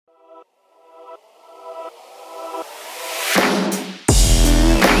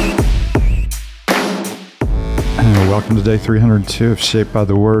Welcome to day 302 of Shaped by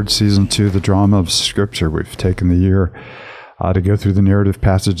the Word, Season 2, the drama of Scripture. We've taken the year to go through the narrative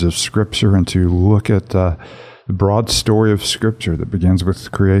passage of Scripture and to look at the broad story of Scripture that begins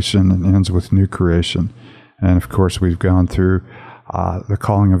with creation and ends with new creation. And of course, we've gone through the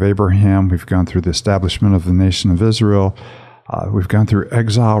calling of Abraham. We've gone through the establishment of the nation of Israel. We've gone through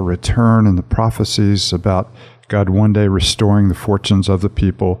exile, return, and the prophecies about God one day restoring the fortunes of the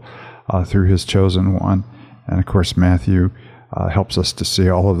people through his chosen one. And of course, Matthew helps us to see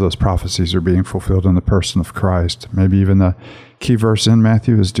all of those prophecies are being fulfilled in the person of Christ. Maybe even the key verse in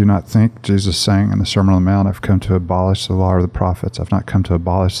Matthew is, "Do not think," Jesus saying in the Sermon on the Mount, "I've come to abolish the law or the prophets. I've not come to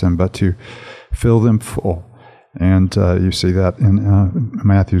abolish them, but to fill them full." And you see that in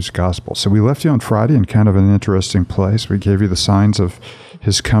Matthew's gospel. So we left you on Friday in kind of an interesting place. We gave you the signs of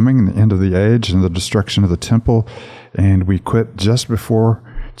his coming and the end of the age and the destruction of the temple. And we quit just before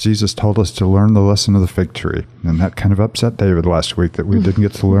Jesus told us to learn the lesson of the fig tree. And that kind of upset David last week that we didn't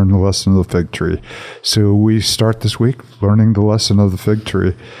get to learn the lesson of the fig tree. So we start this week learning the lesson of the fig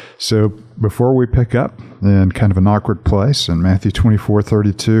tree. So before we pick up in kind of an awkward place in Matthew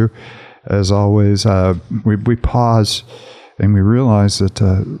 24:32, as always, we pause and we realize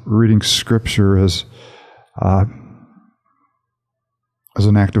that reading Scripture is an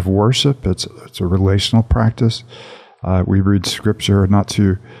act of worship. It's a relational practice. We read Scripture not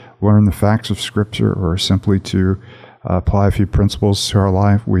to learn the facts of Scripture or simply to apply a few principles to our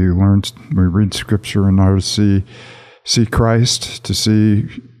life. We read Scripture in order to see Christ, to see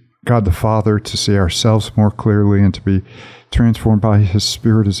God the Father, to see ourselves more clearly, and to be transformed by His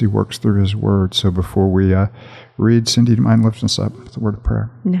Spirit as He works through His Word. So before we read, Cindy, do you mind lifting us up with a word of prayer?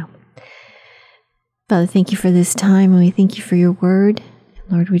 No. Father, thank you for this time, and we thank you for your Word.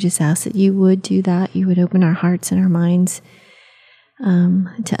 Lord, we just ask that you would do that. You would open our hearts and our minds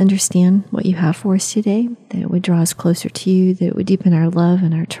to understand what you have for us today, that it would draw us closer to you, that it would deepen our love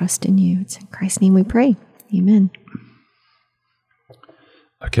and our trust in you. It's in Christ's name we pray. Amen.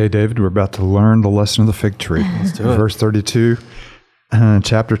 Okay, David, we're about to learn the lesson of the fig tree. Let's do it. Verse 32,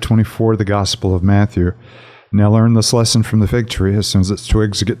 chapter 24, the Gospel of Matthew. "Now learn this lesson from the fig tree. As soon as its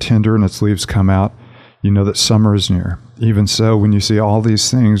twigs get tender and its leaves come out, you know that summer is near. Even so, when you see all these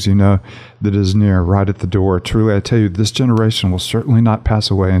things, you know that it is near, right at the door. Truly, I tell you, this generation will certainly not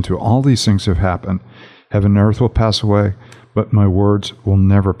pass away until all these things have happened. Heaven and earth will pass away, but my words will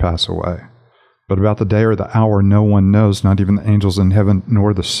never pass away. But about the day or the hour no one knows, not even the angels in heaven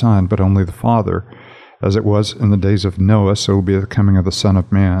nor the Son, but only the Father. As it was in the days of Noah, so will be at the coming of the Son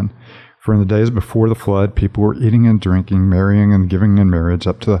of Man. For in the days before the flood, people were eating and drinking, marrying and giving in marriage,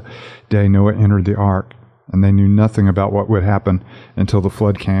 up to the day Noah entered the ark. And they knew nothing about what would happen until the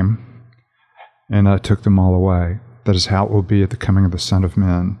flood came and took them all away. That is how it will be at the coming of the Son of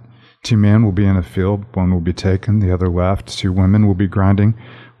Man. 2 men will be in a field, one will be taken, the other left. 2 women will be grinding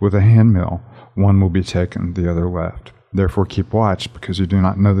with a handmill, one will be taken, the other left. Therefore keep watch, because you do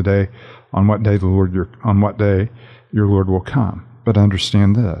not know the day on what day your Lord will come. But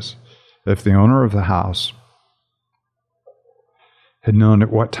understand this: if the owner of the house had known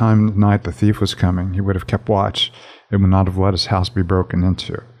at what time of night the thief was coming, he would have kept watch and would not have let his house be broken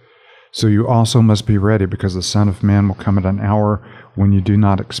into. So you also must be ready, because the Son of Man will come at an hour when you do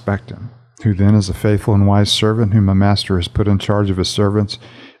not expect him. Who then is a faithful and wise servant, whom a master has put in charge of his servants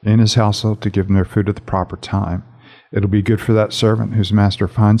in his household to give them their food at the proper time? It'll be good for that servant whose master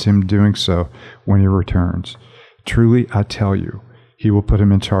finds him doing so when he returns. Truly, I tell you, he will put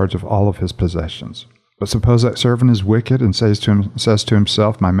him in charge of all of his possessions. But suppose that servant is wicked and says to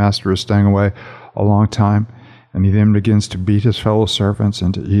himself, my master is staying away a long time, and he then begins to beat his fellow servants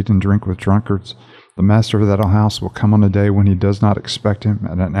and to eat and drink with drunkards. The master of that house will come on a day when he does not expect him,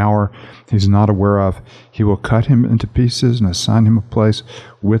 at an hour he's not aware of. He will cut him into pieces and assign him a place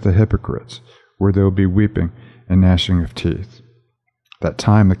with the hypocrites, where there will be weeping and gnashing of teeth. That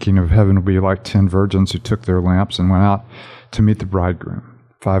time the kingdom of heaven will be like 10 virgins who took their lamps and went out to meet the bridegroom.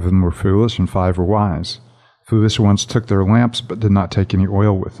 5 of them were foolish and 5 were wise. Foolish ones took their lamps but did not take any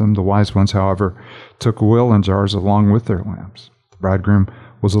oil with them. The wise ones, however, took oil in jars along with their lamps. The bridegroom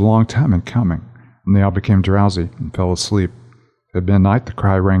was a long time in coming, and they all became drowsy and fell asleep. At midnight the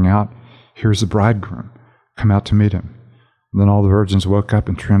cry rang out, "Here's the bridegroom, come out to meet him." And then all the virgins woke up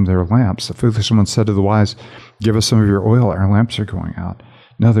and trimmed their lamps. The foolish ones said to the wise, "Give us some of your oil, our lamps are going out."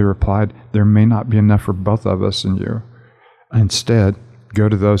 No, they replied, "There may not be enough for both of us and you. Instead, go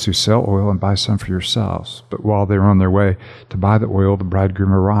to those who sell oil and buy some for yourselves." But while they were on their way to buy the oil, the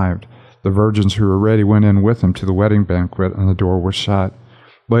bridegroom arrived. The virgins who were ready went in with him to the wedding banquet, and the door was shut.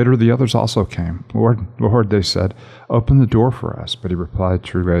 Later the others also came. Lord, they said, "Open the door for us." But he replied,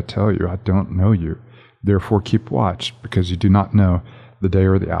 "Truly I tell you, I don't know you. Therefore keep watch, because you do not know the day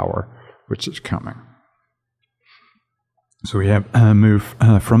or the hour which is coming. So we have moved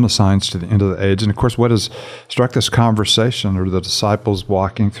from the signs to the end of the age. And of course, what has struck this conversation are the disciples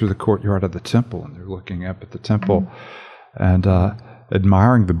walking through the courtyard of the temple, and they're looking up at the temple and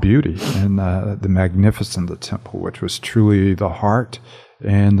admiring the beauty and the magnificence of the temple, which was truly the heart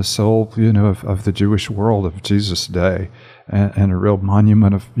and the soul, of the Jewish world of Jesus' day, and a real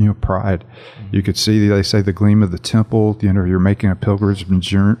monument of, pride. You could see, they say, the gleam of the temple. You're making a pilgrimage,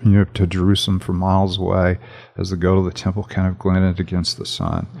 to Jerusalem from miles away, as they go to the temple, kind of glinted against the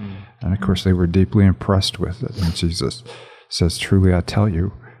sun. And of course, they were deeply impressed with it. And Jesus says, "Truly, I tell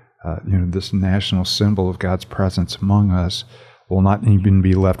you, this national symbol of God's presence among us will not even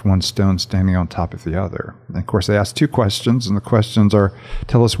be left one stone standing on top of the other." And of course, they ask two questions, and the questions are,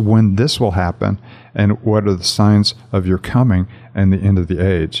 tell us when this will happen, and what are the signs of your coming and the end of the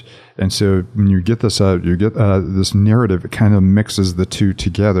age. And so when you get this this narrative, it kind of mixes the two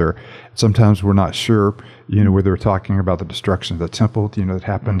together. Sometimes we're not sure, whether we're talking about the destruction of the temple, that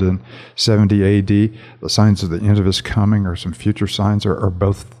happened in 70 AD, the signs of the end of his coming, or some future signs, or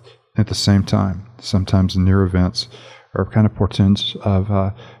both at the same time. Sometimes near events are kind of portents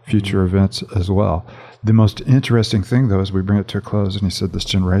of future events as well. The most interesting thing, though, as we bring it to a close, and he said this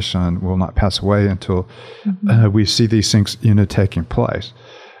generation will not pass away until we see these things, taking place.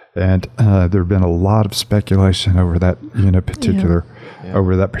 And there have been a lot of speculation over that,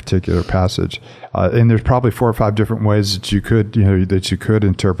 over that particular passage. And there's probably 4 or 5 different ways that you could,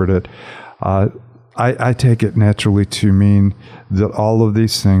 interpret it. I take it naturally to mean that all of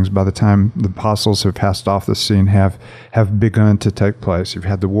these things, by the time the apostles have passed off the scene, have begun to take place. You've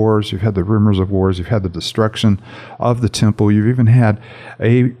had the wars, you've had the rumors of wars, you've had the destruction of the temple, you've even had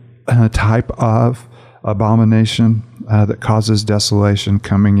a type of abomination that causes desolation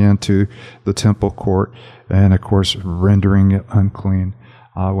coming into the temple court, and of course rendering it unclean.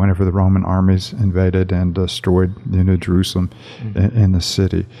 Whenever the Roman armies invaded and destroyed, Jerusalem in the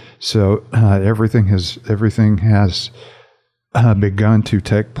city. So everything has begun to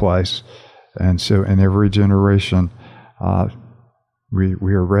take place, and so in every generation,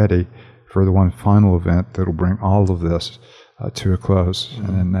 we are ready for the one final event that will bring all of this to a close,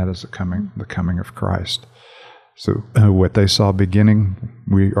 and that is the coming of Christ. So what they saw beginning,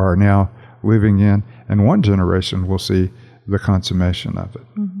 we are now living in, and one generation will see the consummation of it.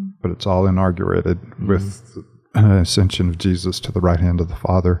 But it's all inaugurated with the ascension of Jesus to the right hand of the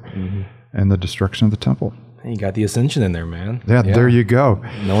Father and the destruction of the temple. You got the ascension in there, man. Yeah, there you go.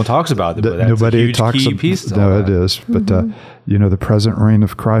 No one talks about it, but that's nobody a huge talks key piece. No, it is. But, the present reign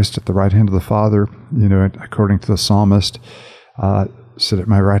of Christ at the right hand of the Father, according to the psalmist, sit at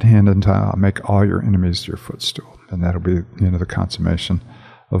my right hand until I'll make all your enemies your footstool. And that'll be, the consummation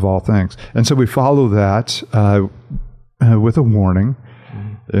of all things. And so we follow that with a warning,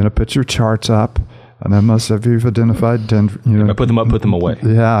 put your charts up, and then most of you have identified 10. I put them up, put them away.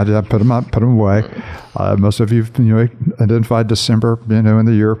 Yeah, put them up, put them away. Most of you have identified December, in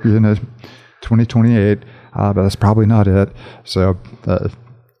the year 2028, but that's probably not it. So,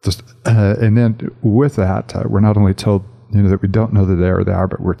 and then with that, we're not only told that we don't know the day or the hour,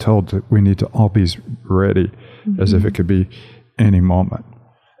 but we're told that we need to all be ready, as if it could be any moment.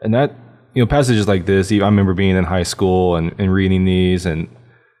 And that, passages like this, I remember being in high school and reading these and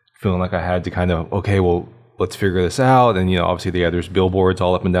feeling like I had to kind of, okay, well, let's figure this out. And, obviously there's billboards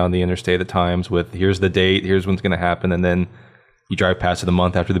all up and down the interstate at times with, here's the date, here's when it's going to happen. And then you drive past it a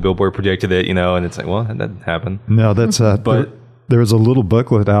month after the billboard predicted it, and it's like, well, that didn't happen. No, that's, but there was a little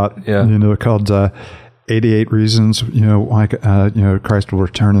booklet out, called 88 Reasons, why, Christ will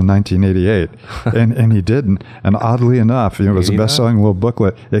return in 1988. and he didn't. And oddly enough, it was a best-selling little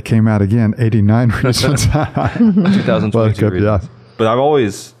booklet. It came out again, 89 Reasons. 2022 reasons. Yeah. But I've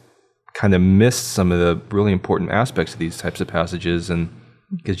always kind of missed some of the really important aspects of these types of passages. And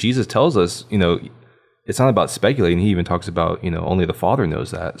because Jesus tells us, it's not about speculating. He even talks about, only the Father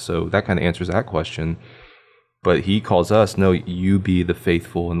knows that. So that kind of answers that question. But he calls us, no, you be the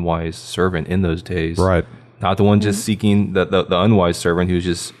faithful and wise servant in those days. Right. Not the one just seeking the unwise servant who's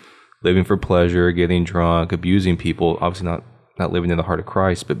just living for pleasure, getting drunk, abusing people, obviously not living in the heart of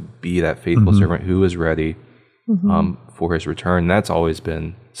Christ, but be that faithful servant who is ready for his return. And that's always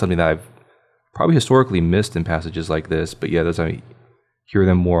been something that I've probably historically missed in passages like this. But yet, as I hear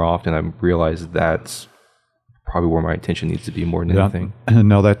them more often, I realize that's probably where my attention needs to be more than anything.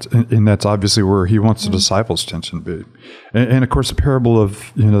 No, that's obviously where he wants the disciples' attention to be. And of course, the parable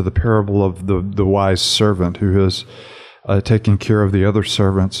of the wise servant who is taking care of the other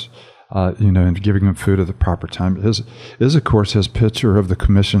servants and giving them food at the proper time is of course his picture of the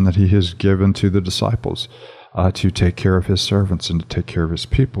commission that he has given to the disciples to take care of his servants and to take care of his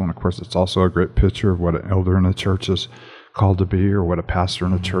people. And of course, it's also a great picture of what an elder in a church is called to be, or what a pastor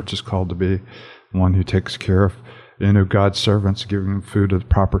in a church is called to be, one who takes care of God's servants, giving them food at the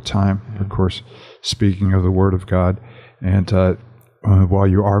proper time. Of course, speaking of the Word of God. And while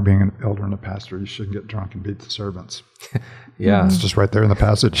you are being an elder and a pastor, you shouldn't get drunk and beat the servants. Yeah. It's just right there in the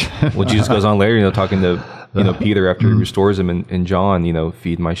passage. Well, Jesus goes on later, talking to Peter after he restores him, and John,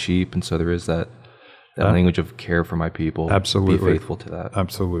 feed my sheep. And so there is that language of care for my people. Absolutely. Be faithful to that.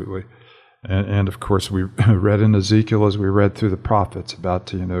 Absolutely. And of course, we read in Ezekiel, as we read through the prophets,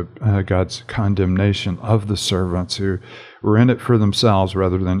 about God's condemnation of the servants who were in it for themselves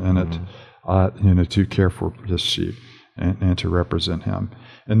rather than in it to care for his sheep and to represent him.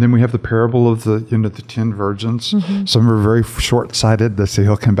 And then we have the parable of the 10 virgins. Some are very short-sighted. They say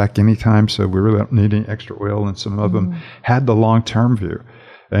he'll come back anytime, so we really don't need any extra oil. And some of them had the long-term view.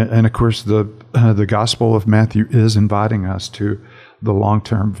 And of course, the Gospel of Matthew is inviting us to the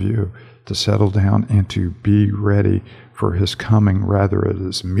long-term view, to settle down and to be ready for his coming, whether it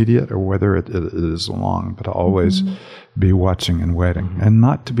is immediate or whether it is long, but always be watching and waiting, and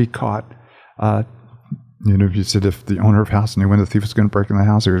not to be caught. You said if the owner of the house knew when the thief was going to break in the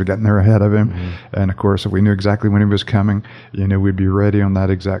house, he would have gotten there ahead of him. And of course, if we knew exactly when he was coming, we'd be ready on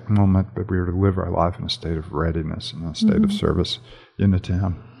that exact moment, but we were to live our life in a state of readiness and a state of service to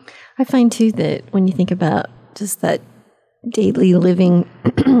him. I find too that when you think about just that daily living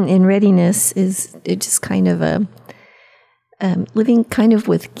in readiness, is it just kind of a living kind of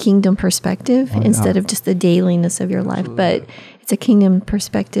with kingdom perspective instead of just the dailiness of your life. But it's a kingdom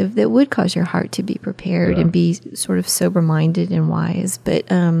perspective that would cause your heart to be prepared and be sort of sober-minded and wise. But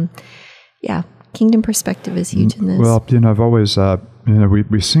kingdom perspective is huge in this. Well, I've always,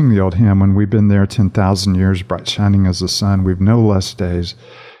 we sing the old hymn, when we've been there 10,000 years, bright shining as the sun, we've no less days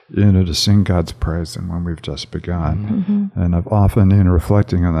to sing God's praise than when we've just begun. And I've often,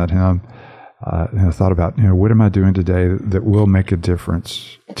 reflecting on that hymn, thought about, what am I doing today that will make a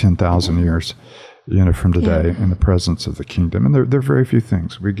difference 10,000 years, from today in the presence of the kingdom. And there are very few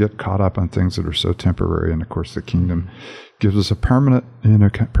things. We get caught up on things that are so temporary. And of course, the kingdom gives us a permanent,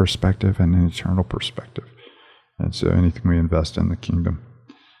 perspective and an eternal perspective. And so anything we invest in the kingdom,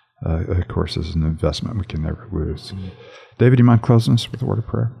 of course, is an investment we can never lose. David, do you mind closing us with a word of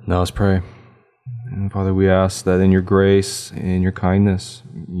prayer? No, let's pray. And Father, we ask that in your grace and your kindness,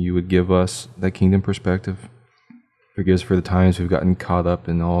 you would give us that kingdom perspective. Forgive us for the times we've gotten caught up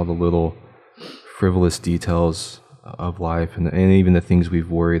in all the little frivolous details of life, and even the things we've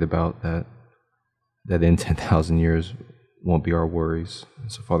worried about that in 10,000 years won't be our worries.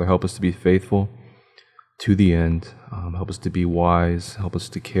 And so, Father, help us to be faithful to the end. Help us to be wise. Help us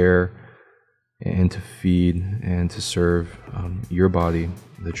to care and to feed and to serve your body,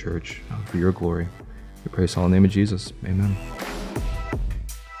 the church, for your glory. We pray this all in the name of Jesus. Amen.